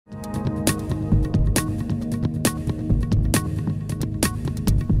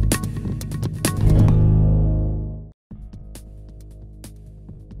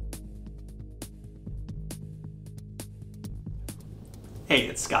Hey,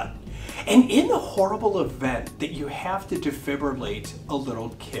 it's Scott. And in the horrible event that you have to defibrillate a little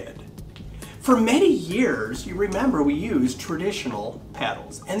kid, for many years, you remember we used traditional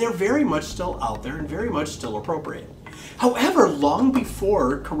paddles, and they're very much still out there and very much still appropriate. However, long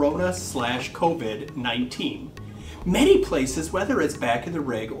before Corona/COVID-19, many places, whether it's back in the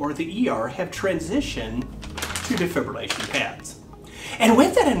rig or the ER, have transitioned to defibrillation pads. And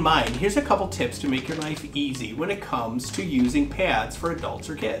with that in mind, here's a couple tips to make your life easy when it comes to using pads for adults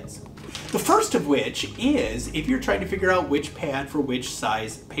or kids. The first of which is, if you're trying to figure out which pad for which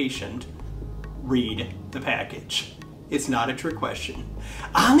size patient, read the package. It's not a trick question.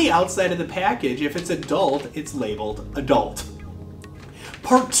 On the outside of the package, if it's adult, it's labeled adult.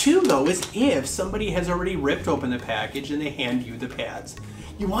 Part two, though, is if somebody has already ripped open the package and they hand you the pads.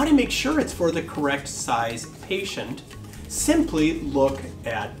 You want to make sure it's for the correct size patient. Simply look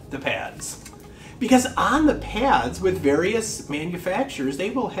at the pads. Because on the pads with various manufacturers, they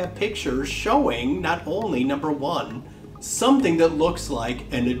will have pictures showing not only, number one, something that looks like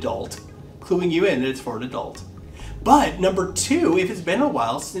an adult, cluing you in that it's for an adult. But number two, if it's been a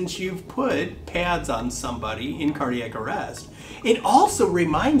while since you've put pads on somebody in cardiac arrest, it also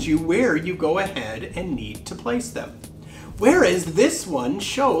reminds you where you go ahead and need to place them. Whereas this one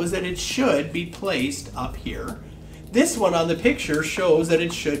shows that it should be placed up here. This one on the picture shows that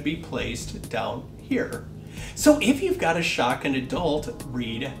it should be placed down here. So if you've got to shock an adult,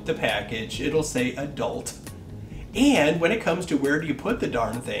 read the package. It'll say adult. And when it comes to where do you put the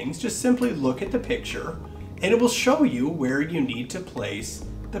darn things, just simply look at the picture and it will show you where you need to place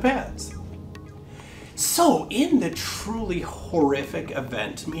the pads. So in the truly horrific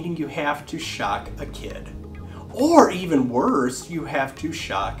event, meaning you have to shock a kid, or even worse, you have to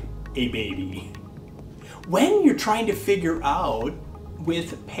shock a baby. When you're trying to figure out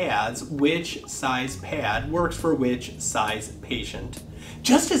with pads which size pad works for which size patient,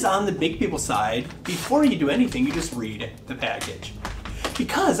 just as on the big people side, before you do anything, you just read the package.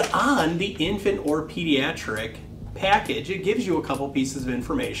 Because on the infant or pediatric package, it gives you a couple pieces of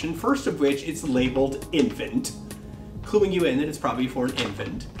information. First of which, it's labeled infant, cluing you in that it's probably for an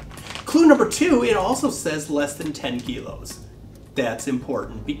infant. Clue number two, it also says less than 10 kilos. That's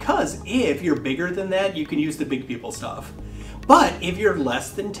important because if you're bigger than that, you can use the big people stuff. But if you're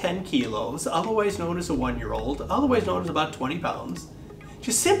less than 10 kilos, otherwise known as a 1-year-old, otherwise known as about 20 pounds,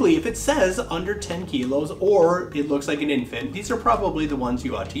 just simply, if it says under 10 kilos or it looks like an infant, these are probably the ones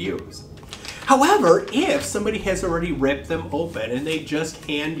you ought to use. However, if somebody has already ripped them open and they just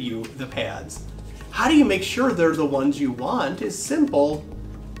hand you the pads, how do you make sure they're the ones you want? Is simple.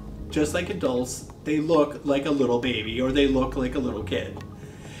 Just like adults, they look like a little baby or they look like a little kid.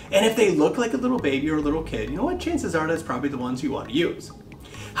 And if they look like a little baby or a little kid, you know what? Chances are that's probably the ones you want to use.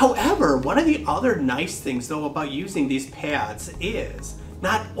 However, one of the other nice things though about using these pads is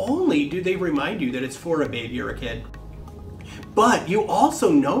not only do they remind you that it's for a baby or a kid, but you also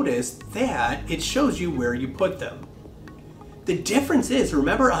notice that it shows you where you put them. The difference is,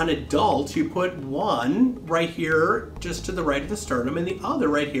 remember on adults, you put one right here just to the right of the sternum and the other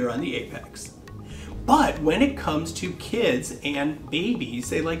right here on the apex. But when it comes to kids and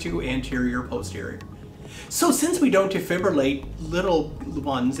babies, they like to go anterior or posterior. So since we don't defibrillate little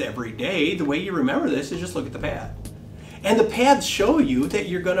ones every day, the way you remember this is just look at the pad. And the pads show you that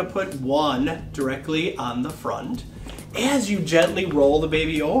you're going to put one directly on the front. As you gently roll the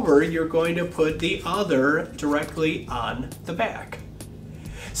baby over, you're going to put the other directly on the back.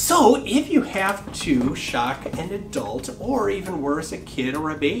 So if you have to shock an adult, or even worse, a kid or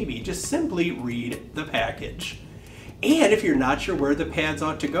a baby, just simply read the package. And if you're not sure where the pads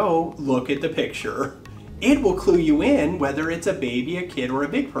ought to go, look at the picture. It will clue you in whether it's a baby, a kid, or a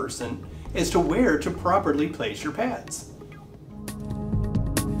big person as to where to properly place your pads.